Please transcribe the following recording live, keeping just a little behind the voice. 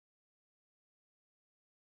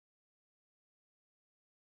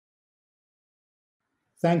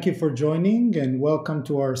Thank you for joining and welcome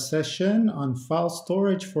to our session on file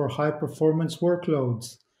storage for high performance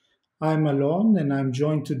workloads. I'm Allon and I'm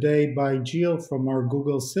joined today by Gilles from our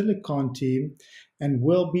Google Silicon team, and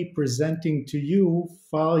we'll be presenting to you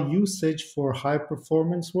file usage for high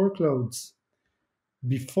performance workloads.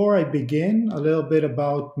 Before I begin, a little bit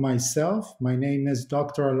about myself. My name is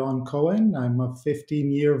Dr. Allon Cohen. I'm a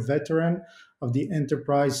 15-year veteran of the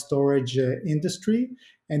enterprise storage industry,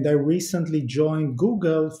 and I recently joined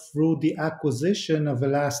Google through the acquisition of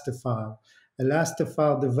Elastifile.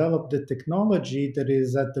 Elastifile developed the technology that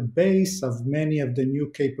is at the base of many of the new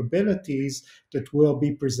capabilities that we'll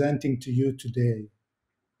be presenting to you today.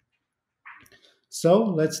 So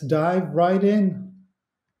let's dive right in.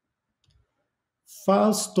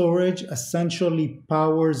 File storage essentially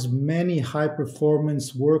powers many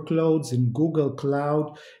high-performance workloads in Google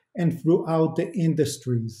Cloud and throughout the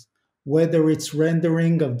industries, whether it's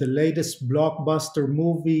rendering of the latest blockbuster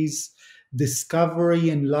movies, discovery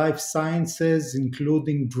in life sciences,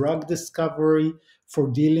 including drug discovery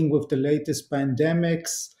for dealing with the latest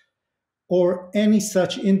pandemics, or any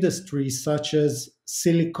such industry such as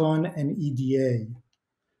silicon and EDA.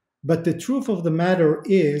 But the truth of the matter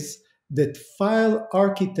is that file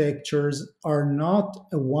architectures are not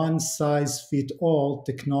a one-size-fits-all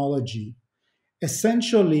technology.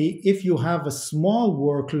 Essentially, if you have a small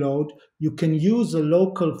workload, you can use a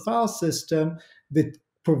local file system that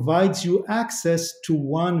provides you access to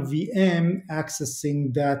one VM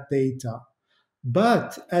accessing that data.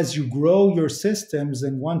 But as you grow your systems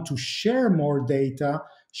and want to share more data,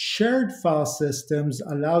 shared file systems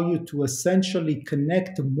allow you to essentially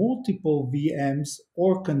connect multiple VMs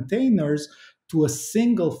or containers to a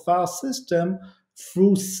single file system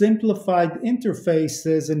through simplified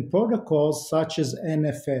interfaces and protocols such as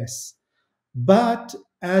NFS. But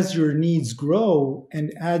as your needs grow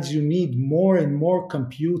and as you need more and more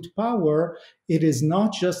compute power, it is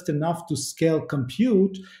not just enough to scale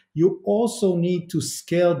compute. You also need to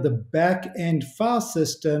scale the back end file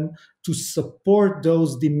system to support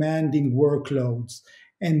those demanding workloads.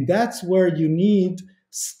 And that's where you need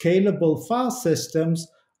scalable file systems,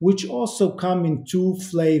 which also come in two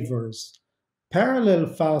flavors. Parallel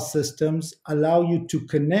file systems allow you to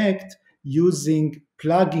connect using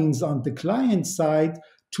plugins on the client side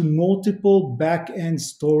to multiple back-end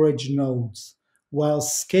storage nodes, while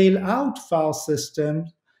scale-out file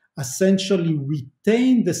systems essentially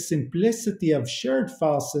retain the simplicity of shared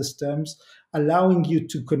file systems, allowing you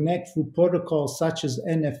to connect through protocols such as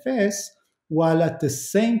NFS, while at the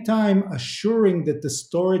same time assuring that the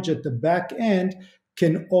storage at the back end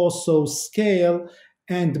can also scale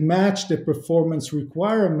and match the performance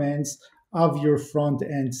requirements of your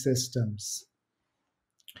front-end systems.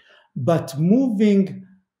 But moving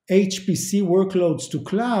HPC workloads to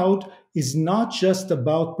cloud is not just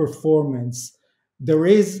about performance. There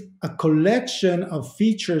is a collection of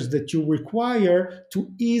features that you require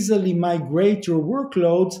to easily migrate your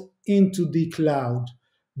workloads into the cloud.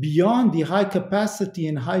 Beyond the high capacity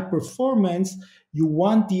and high performance, you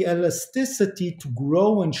want the elasticity to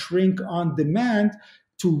grow and shrink on demand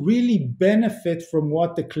to really benefit from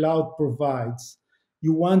what the cloud provides.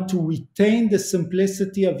 You want to retain the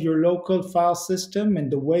simplicity of your local file system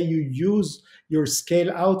and the way you use your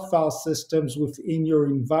scale-out file systems within your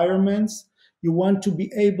environments. You want to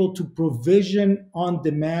be able to provision on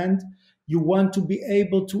demand. You want to be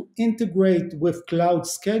able to integrate with cloud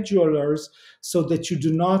schedulers so that you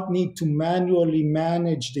do not need to manually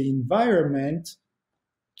manage the environment.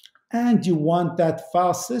 And you want that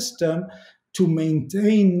file system to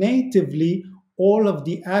maintain natively all of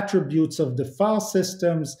the attributes of the file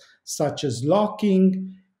systems, such as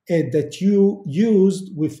locking, that you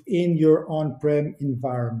used within your on-prem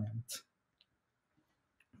environment.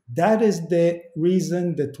 That is the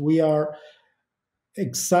reason that we are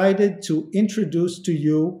excited to introduce to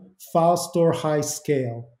you Filestore High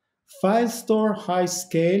Scale. Filestore High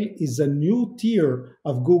Scale is a new tier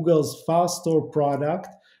of Google's Filestore product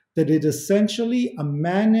that is essentially a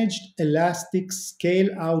managed elastic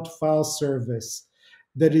scale-out file service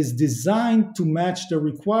that is designed to match the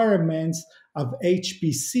requirements of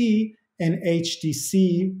HPC and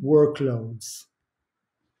HTC workloads.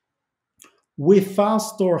 With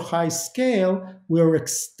Filestore High Scale, we're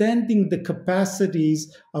extending the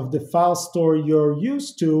capacities of the Filestore you're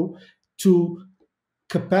used to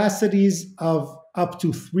capacities of up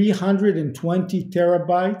to 320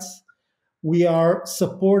 terabytes. We are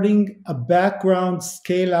supporting a background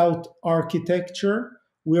scale-out architecture.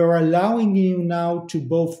 We are allowing you now to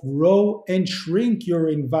both grow and shrink your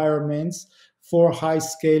environments for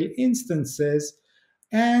high-scale instances.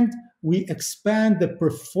 And we expand the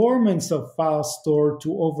performance of Filestore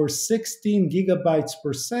to over 16 gigabytes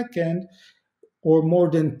per second, or more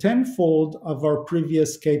than tenfold of our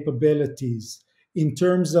previous capabilities. In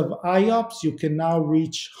terms of IOPS, you can now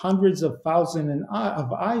reach hundreds of thousands of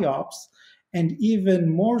IOPS, and even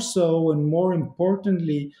more so, and more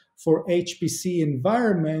importantly, for HPC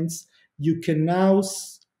environments, you can now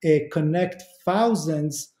connect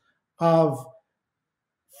thousands of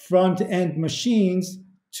front end machines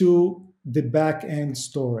to the back end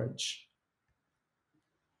storage.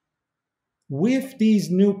 With these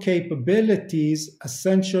new capabilities,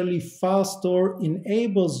 essentially Filestore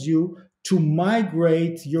enables you to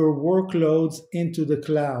migrate your workloads into the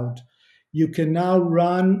cloud. You can now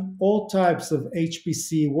run all types of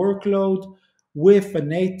HPC workload with a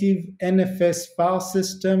native NFS file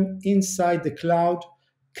system inside the cloud.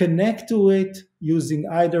 Connect to it using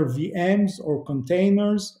either VMs or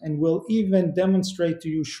containers, and we'll even demonstrate to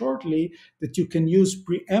you shortly that you can use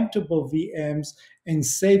preemptible VMs and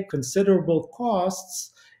save considerable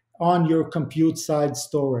costs on your compute side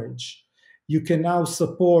storage. You can now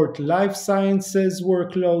support life sciences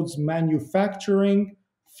workloads, manufacturing,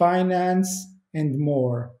 finance, and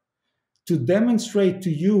more. To demonstrate to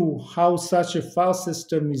you how such a file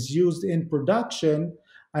system is used in production,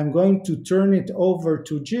 I'm going to turn it over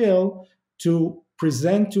to Jill to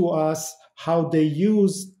present to us how they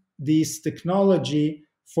use this technology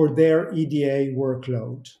for their EDA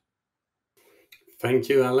workload. Thank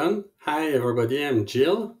you, Allon. Hi, everybody. I'm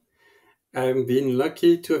Gilles. I've been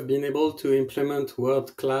lucky to have been able to implement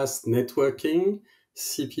world-class networking,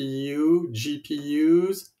 CPU,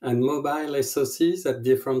 GPUs, and mobile SoCs at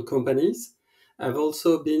different companies. I've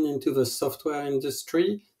also been into the software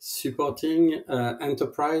industry, supporting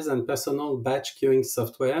enterprise and personal batch queuing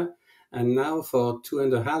software. And now for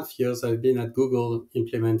 2.5 years, I've been at Google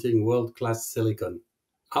implementing world-class silicon.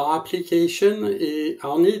 Our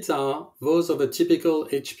our needs are those of a typical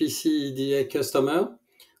HPC EDA customer.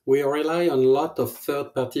 We rely on a lot of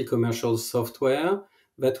third-party commercial software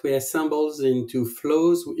that we assemble into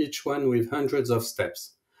flows, each one with hundreds of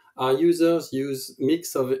steps. Our users use a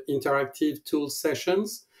mix of interactive tool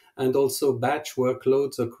sessions and also batch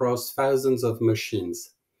workloads across thousands of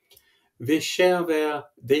machines. They share their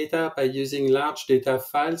data by using large data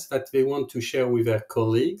files that they want to share with their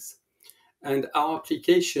colleagues. And our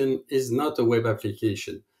application is not a web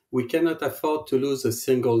application. We cannot afford to lose a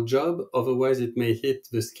single job, otherwise it may hit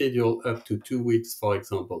the schedule up to 2 weeks, for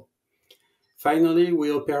example. Finally,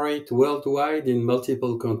 we operate worldwide in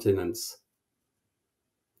multiple continents.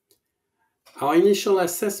 Our initial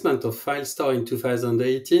assessment of Filestore in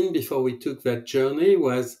 2018, before we took that journey,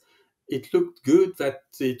 was it looked good, that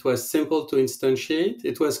it was simple to instantiate.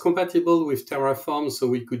 It was compatible with Terraform, so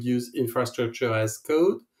we could use infrastructure as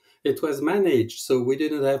code. It was managed, so we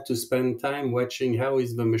didn't have to spend time watching how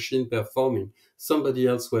is the machine performing. Somebody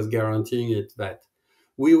else was guaranteeing it that.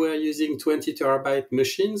 We were using 20 terabyte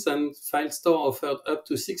machines, and Filestore offered up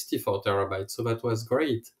to 64 terabytes, so that was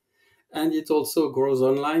great. And it also grows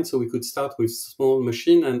online, so we could start with small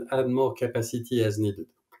machine and add more capacity as needed.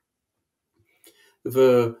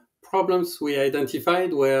 The problems we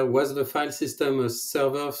identified were, was the file system a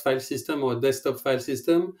server file system or a desktop file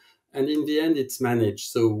system? And in the end, it's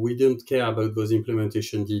managed, so we don't care about those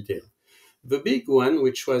implementation details. The big one,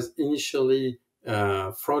 which was initially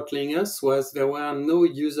throttling us, was there were no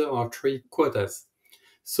user or tree quotas.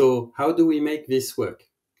 So how do we make this work?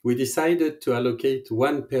 We decided to allocate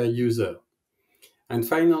one per user. And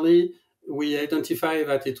finally, we identified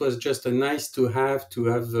that it was just a nice to have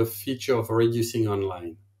the feature of reducing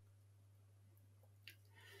online.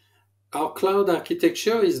 Our cloud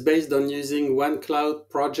architecture is based on using one cloud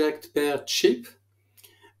project per chip.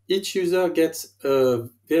 Each user gets a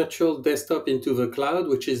virtual desktop into the cloud,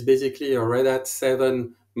 which is basically a Red Hat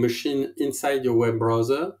 7 machine inside your web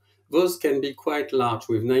browser. Those can be quite large,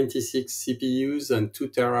 with 96 CPUs and 2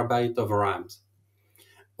 terabytes of RAMs.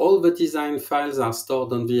 All the design files are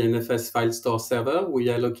stored on the NFS Filestore server. We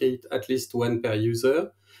allocate at least one per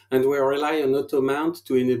user, and we rely on auto-mount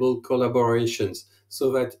to enable collaborations, so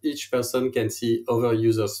that each person can see other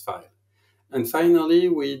users' files. And finally,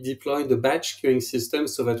 we deploy the batch queuing system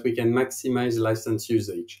so that we can maximize license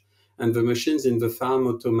usage. And the machines in the farm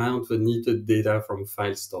auto-mount the needed data from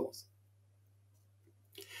file stores.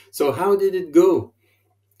 So how did it go?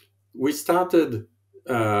 We started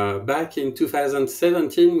back in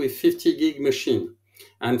 2017 with 50 gig machine.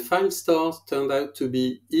 And Filestore turned out to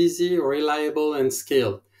be easy, reliable, and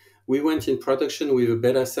scaled. We went in production with a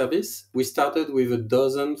beta service. We started with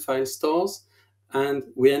 12 file stores, and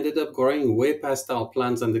we ended up growing way past our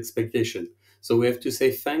plans and expectations. So we have to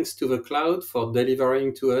say thanks to the cloud for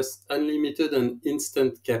delivering to us unlimited and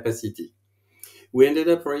instant capacity. We ended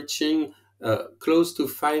up reaching close to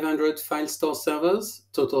 500 Filestore servers,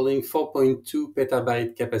 totaling 4.2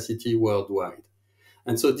 petabyte capacity worldwide.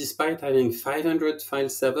 And so despite having 500 file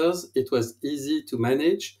servers, it was easy to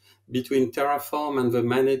manage. Between Terraform and the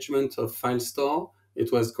management of Filestore,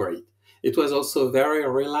 it was great. It was also very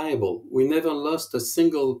reliable. We never lost a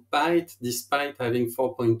single byte despite having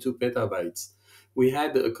 4.2 petabytes. We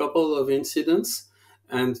had a couple of incidents,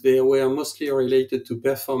 and they were mostly related to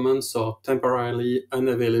performance or temporarily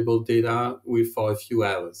unavailable data for a few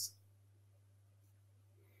hours.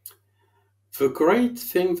 The great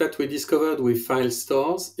thing that we discovered with file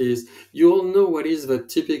stores is you all know what is the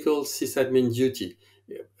typical sysadmin duty.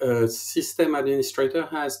 A system administrator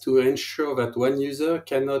has to ensure that one user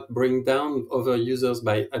cannot bring down other users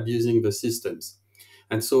by abusing the systems.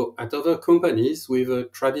 And so at other companies with a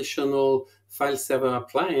traditional file server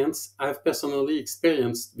appliance, I've personally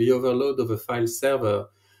experienced the overload of a file server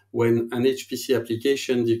when an HPC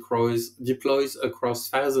application deploys across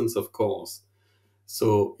thousands of cores.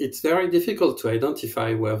 So it's very difficult to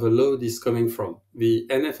identify where the load is coming from. The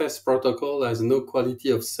NFS protocol has no quality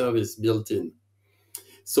of service built in.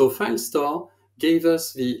 So Filestore gave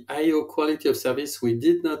us the I/O quality of service we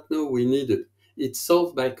did not know we needed. It's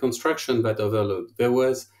solved by construction that overload. There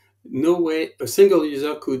was no way a single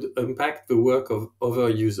user could impact the work of other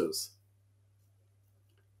users.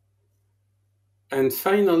 And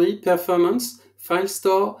finally, performance.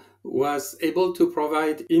 Filestore was able to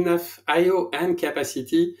provide enough I/O and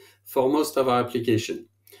capacity for most of our application.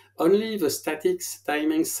 Only the static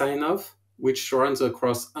timing sign-off, which runs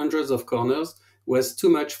across hundreds of corners, was too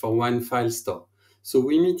much for one file store. So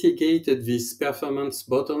we mitigated this performance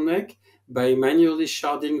bottleneck by manually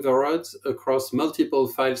sharding the rods across multiple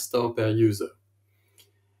file stores per user.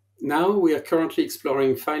 Now we are currently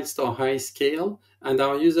exploring Filestore high scale, and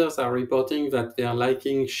our users are reporting that they are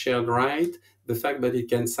liking shared write, the fact that it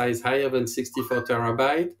can size higher than 64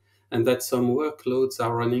 terabyte, and that some workloads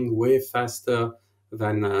are running way faster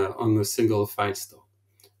than on a single Filestore.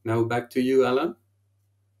 Now back to you, Allon.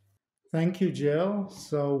 Thank you, Jill.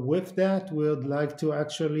 So with that, we'd like to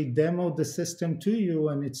actually demo the system to you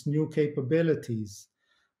and its new capabilities.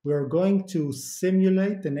 We're going to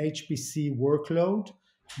simulate an HPC workload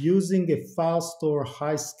using a Filestore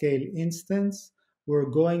high-scale instance. We're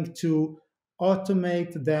going to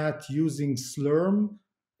automate that using Slurm,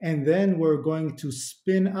 and then we're going to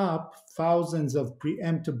spin up thousands of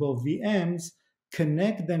preemptible VMs,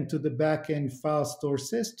 connect them to the backend Filestore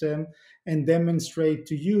system, and demonstrate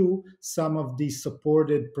to you some of the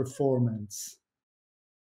supported performance.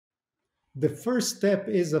 The first step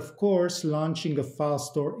is, of course, launching a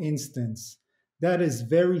Filestore instance. That is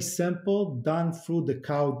very simple, done through the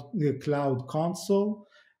cloud console,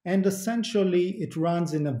 and essentially it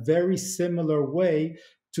runs in a very similar way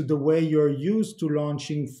to the way you're used to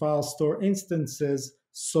launching Filestore instances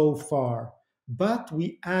so far. But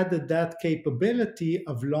we added that capability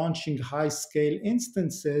of launching high-scale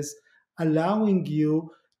instances, allowing you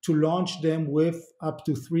to launch them with up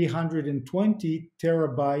to 320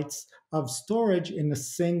 terabytes of storage in a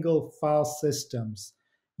single file systems.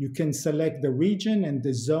 You can select the region and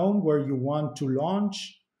the zone where you want to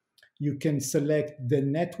launch. You can select the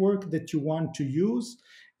network that you want to use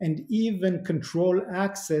and even control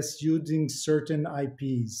access using certain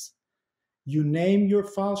IPs. You name your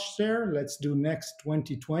file share, let's do next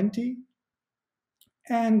 2020,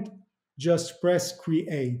 and just press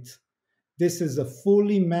create. This is a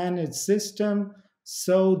fully managed system,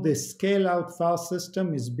 so the scale-out file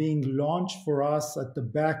system is being launched for us at the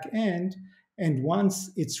back end, and once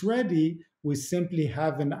it's ready, we simply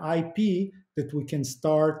have an IP that we can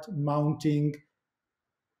start mounting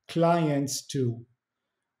clients to.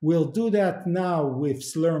 We'll do that now with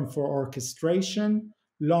Slurm for orchestration,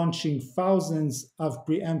 launching thousands of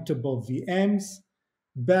preemptible VMs.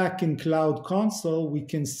 Back in Cloud Console, we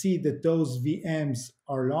can see that those VMs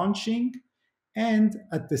are launching. And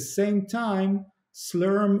at the same time,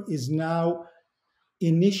 Slurm is now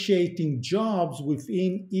initiating jobs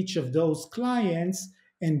within each of those clients,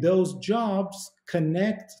 and those jobs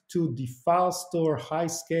connect to the Filestore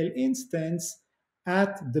high-scale instance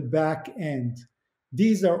at the back end.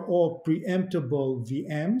 These are all preemptible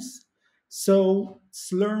VMs, so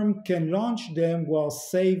Slurm can launch them while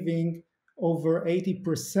saving over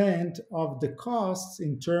 80% of the costs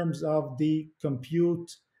in terms of the compute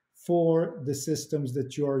for the systems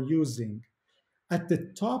that you are using. At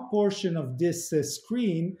the top portion of this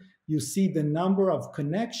screen, you see the number of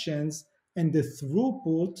connections and the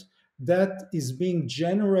throughput that is being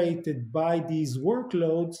generated by these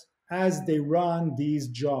workloads as they run these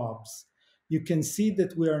jobs. You can see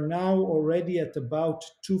that we are now already at about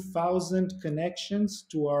 2,000 connections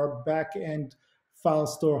to our backend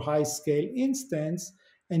Filestore high scale instance.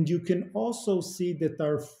 And you can also see that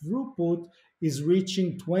our throughput is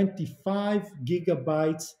reaching 25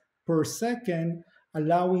 gigabytes per second,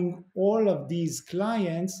 allowing all of these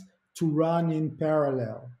clients to run in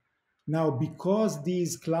parallel. Now, because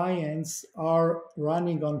these clients are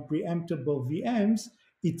running on preemptible VMs,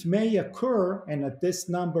 it may occur, and at this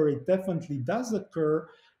number it definitely does occur,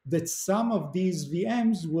 that some of these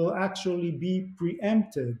VMs will actually be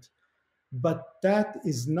preempted. But that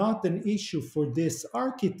is not an issue for this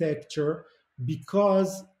architecture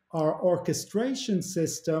because our orchestration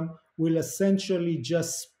system will essentially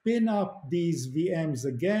just spin up these VMs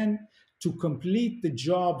again to complete the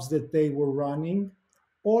jobs that they were running.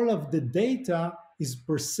 All of the data is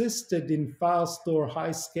persisted in Filestore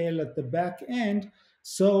high scale at the back end,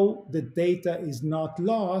 so the data is not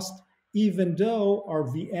lost, even though our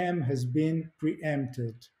VM has been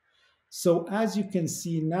preempted. So as you can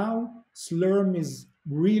see now, Slurm is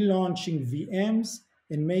relaunching VMs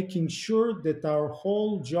and making sure that our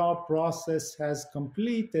whole job process has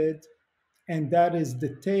completed. And that is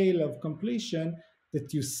the tail of completion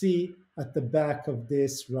that you see at the back of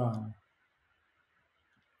this run.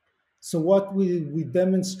 So what we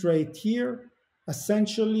demonstrate here,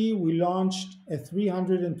 essentially we launched a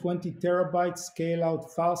 320 terabyte scale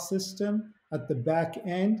out file system at the back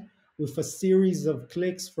end with a series of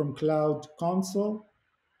clicks from Cloud Console.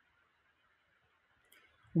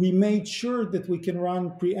 We made sure that we can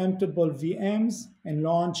run preemptible VMs and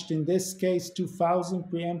launched, in this case, 2,000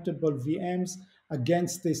 preemptible VMs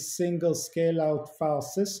against this single scale-out file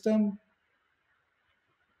system.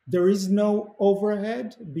 There is no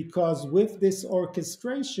overhead because with this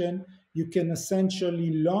orchestration, you can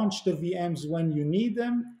essentially launch the VMs when you need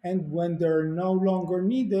them, and when they're no longer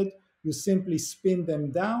needed, you simply spin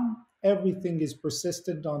them down. Everything is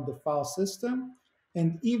persistent on the file system.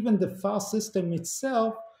 And even the file system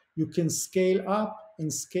itself, you can scale up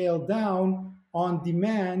and scale down on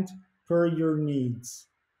demand per your needs.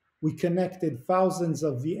 We connected thousands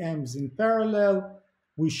of VMs in parallel.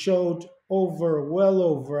 We showed well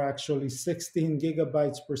over actually 16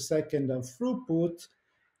 gigabytes per second of throughput,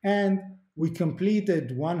 and we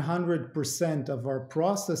completed 100% of our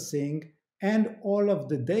processing, and all of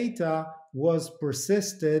the data was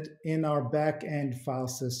persisted in our back-end file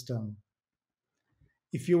system.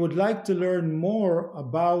 If you would like to learn more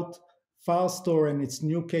about Filestore and its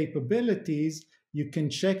new capabilities, you can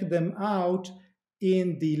check them out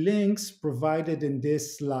in the links provided in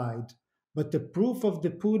this slide. But the proof of the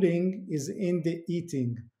pudding is in the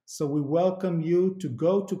eating. So we welcome you to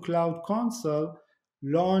go to Cloud Console,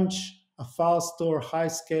 launch a Filestore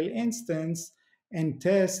high-scale instance, and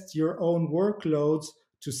test your own workloads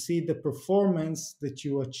to see the performance that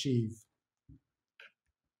you achieve.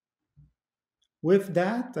 With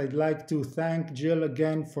that, I'd like to thank Jill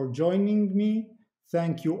again for joining me.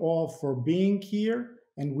 Thank you all for being here,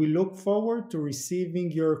 and we look forward to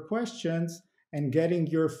receiving your questions and getting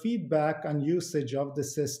your feedback on usage of the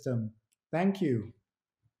system. Thank you.